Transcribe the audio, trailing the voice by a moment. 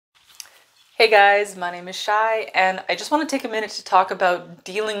Hey guys, my name is Shai, and I just want to take a minute to talk about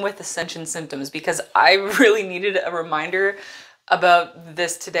dealing with Ascension symptoms because I really needed a reminder about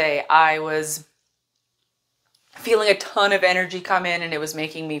this today. I was feeling a ton of energy come in, and it was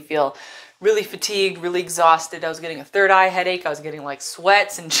making me feel really fatigued, really exhausted. I was getting a third eye headache. I was getting like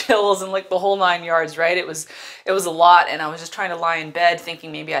sweats and chills and like the whole 9 yards, right? It was a lot, and I was just trying to lie in bed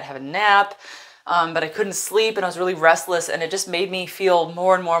thinking maybe I'd have a nap. But I couldn't sleep and I was really restless, and it just made me feel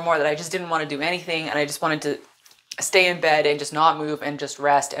more and more and more that I just didn't want to do anything, and I just wanted to stay in bed and just not move and just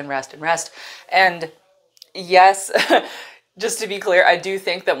rest and rest and rest. And yes, just to be clear, I do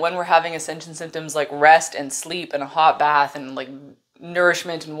think that when we're having Ascension symptoms, like rest and sleep and a hot bath and like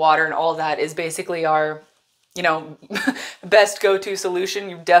nourishment and water and all that is basically our, best go-to solution.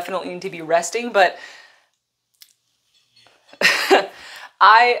 You definitely need to be resting, but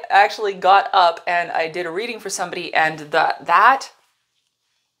I actually got up and I did a reading for somebody, and that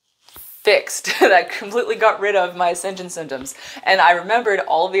fixed, that completely got rid of my Ascension symptoms. And I remembered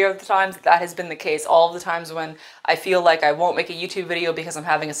all of the other times that has been the case, all of the times when I feel like I won't make a YouTube video because I'm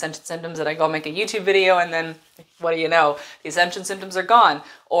having Ascension symptoms, and I go make a YouTube video, and then what do you know, the Ascension symptoms are gone.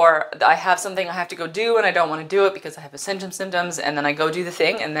 Or I have something I have to go do and I don't want to do it because I have Ascension symptoms, and then I go do the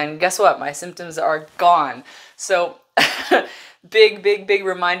thing, and then guess what? My symptoms are gone. So big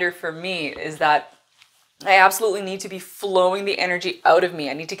reminder for me is that I absolutely need to be flowing the energy out of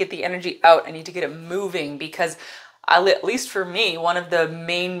me. I need to get the energy out. I need to get it moving, because at least for me, one of the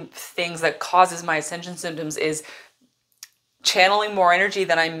main things that causes my Ascension symptoms is channeling more energy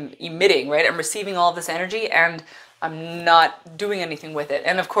than I'm emitting, right? I'm receiving all of this energy and I'm not doing anything with it.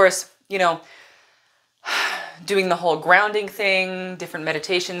 And of course, doing the whole grounding thing, different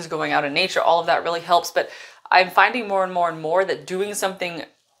meditations, going out in nature, all of that really helps. But I'm finding more and more and more that doing something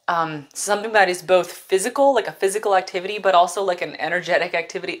that is both physical, like a physical activity, but also like an energetic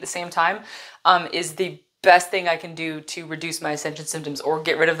activity at the same time, is the best thing I can do to reduce my Ascension symptoms or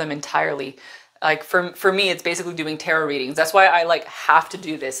get rid of them entirely. Like for me, it's basically doing tarot readings. That's why I have to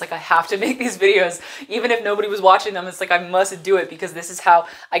do this. Like I have to make these videos, even if nobody was watching them. It's like I must do it because this is how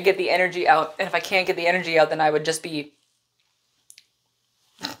I get the energy out. And if I can't get the energy out, then I would just be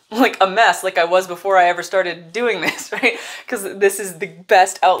like a mess like I was before I ever started doing this, right? Because this is the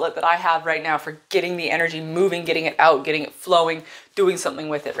best outlet that I have right now for getting the energy moving, getting it out, getting it flowing, doing something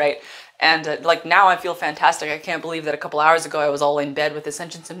with it, right? And like now I feel fantastic. I can't believe that a couple hours ago I was all in bed with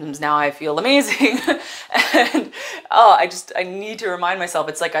Ascension symptoms. Now I feel amazing. And I need to remind myself.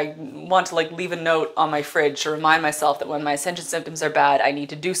 It's like I want to leave a note on my fridge to remind myself that when my Ascension symptoms are bad, I need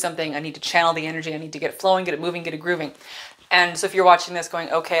to do something. I need to channel the energy. I need to get it flowing, get it moving, get it grooving. And so if you're watching this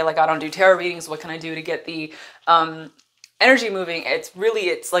going, okay, like I don't do tarot readings, what can I do to get the energy moving?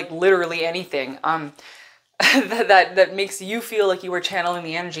 It's like literally anything that makes you feel like you are channeling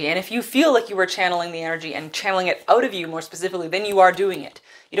the energy. And if you feel like you are channeling the energy and channeling it out of you more specifically, then you are doing it.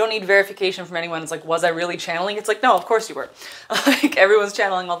 You don't need verification from anyone. It's like, was I really channeling? It's like, no, of course you were. Like everyone's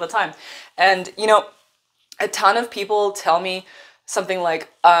channeling all the time. And a ton of people tell me something like,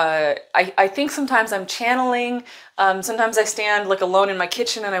 I think sometimes I'm channeling, sometimes I stand like alone in my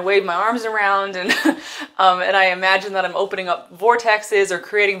kitchen and I wave my arms around and and I imagine that I'm opening up vortexes or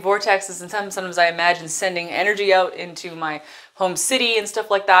creating vortexes, and sometimes I imagine sending energy out into my home city and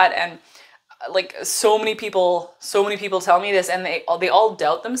stuff like that. And like so many people tell me this, and they all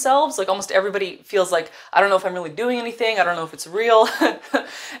doubt themselves. Like almost everybody feels like, I don't know if I'm really doing anything. I don't know if it's real.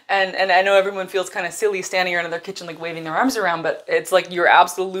 and I know everyone feels kind of silly standing around in their kitchen like waving their arms around, but it's like you're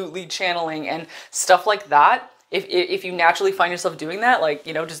absolutely channeling and stuff like that. If you naturally find yourself doing that, like,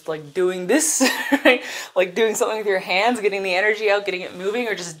 just like doing this, right? Like doing something with your hands, getting the energy out, getting it moving,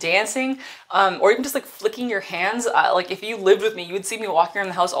 or just dancing, or even just like flicking your hands. Like if you lived with me, you would see me walking around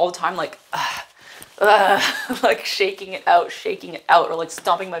the house all the time, like shaking it out, or like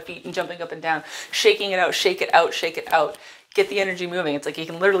stomping my feet and jumping up and down, shaking it out, shake it out, shake it out, get the energy moving. It's like you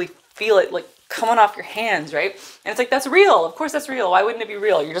can literally feel it like coming off your hands, right? And it's like, that's real. Of course that's real. Why wouldn't it be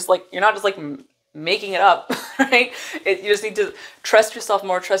real? You're not just like making it up, right? You just need to trust yourself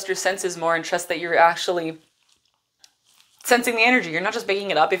more, trust your senses more, and trust that you're actually sensing the energy. You're not just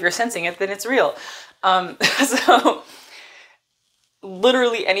making it up. If you're sensing it, then it's real. So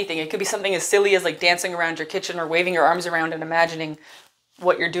literally anything. It could be something as silly as like dancing around your kitchen or waving your arms around and imagining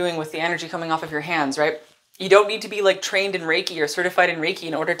what you're doing with the energy coming off of your hands, right? You don't need to be like trained in Reiki or certified in Reiki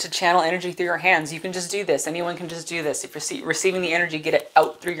in order to channel energy through your hands. You can just do this. Anyone can just do this. If you're receiving the energy, get it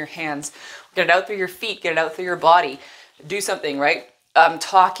out through your hands, get it out through your feet, get it out through your body. Do something, right?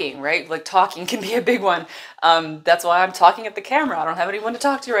 talking, right? Like talking can be a big one. That's why I'm talking at the camera. I don't have anyone to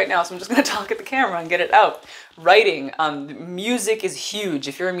talk to right now, so I'm just going to talk at the camera and get it out. Writing, music is huge.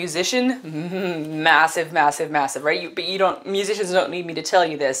 If you're a musician, massive, massive, massive, right? Musicians don't need me to tell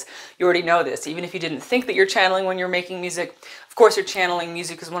you this. You already know this. Even if you didn't think that you're channeling when you're making music, of course you're channeling.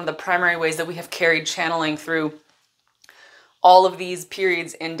 Music is one of the primary ways that we have carried channeling through all of these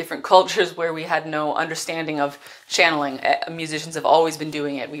periods in different cultures where we had no understanding of channeling. Musicians have always been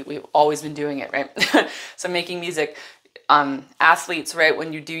doing it. We've always been doing it, right? So making music, athletes, right?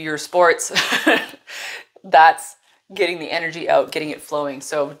 When you do your sports, that's getting the energy out, getting it flowing.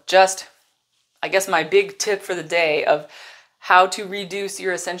 So just, I guess my big tip for the day of how to reduce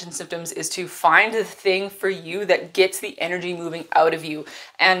your ascension symptoms is to find the thing for you that gets the energy moving out of you.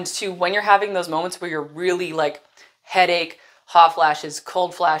 And to, when you're having those moments where you're really like headache, hot flashes,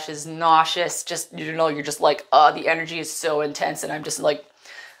 cold flashes, nauseous, just, you know, you're just like, oh, the energy is so intense and I'm just like,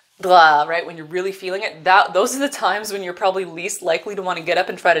 blah, right? When you're really feeling it, those are the times when you're probably least likely to want to get up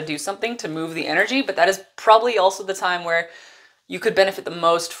and try to do something to move the energy, but that is probably also the time where you could benefit the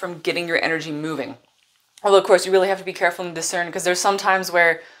most from getting your energy moving. Although, of course, you really have to be careful and discern, because there's some times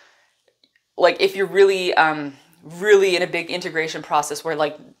where, like, if you're really, really in a big integration process where,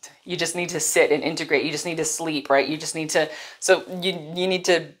 like, you just need to sit and integrate, you just need to sleep, right? You just need to, so you need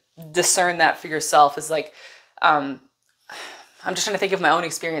to discern that for yourself. Is like, I'm just trying to think of my own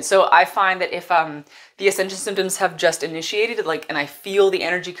experience. So I find that if the ascension symptoms have just initiated, like, and I feel the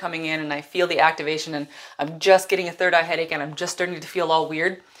energy coming in and I feel the activation and I'm just getting a third eye headache and I'm just starting to feel all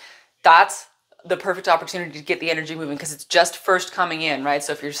weird, that's the perfect opportunity to get the energy moving, because it's just first coming in, right?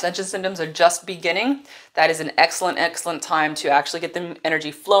 So if your ascension symptoms are just beginning, that is an excellent, excellent time to actually get the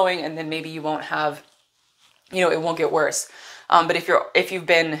energy flowing, and then maybe you won't have, you know, it won't get worse. But if you've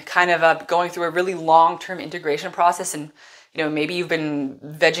been kind of going through a really long-term integration process, and you know, maybe you've been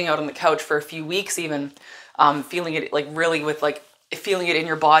vegging out on the couch for a few weeks even, feeling it like really with like feeling it in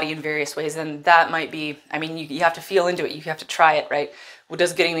your body in various ways, then that might be, I mean, you have to feel into it. You have to try it, right?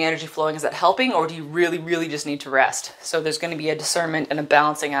 Does getting the energy flowing, is that helping, or do you really, really just need to rest? So there's going to be a discernment and a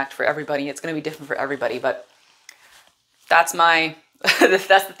balancing act for everybody. It's going to be different for everybody, but that's my, that's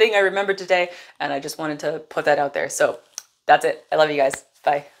the thing I remembered today, and I just wanted to put that out there. So that's it. I love you guys.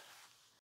 Bye.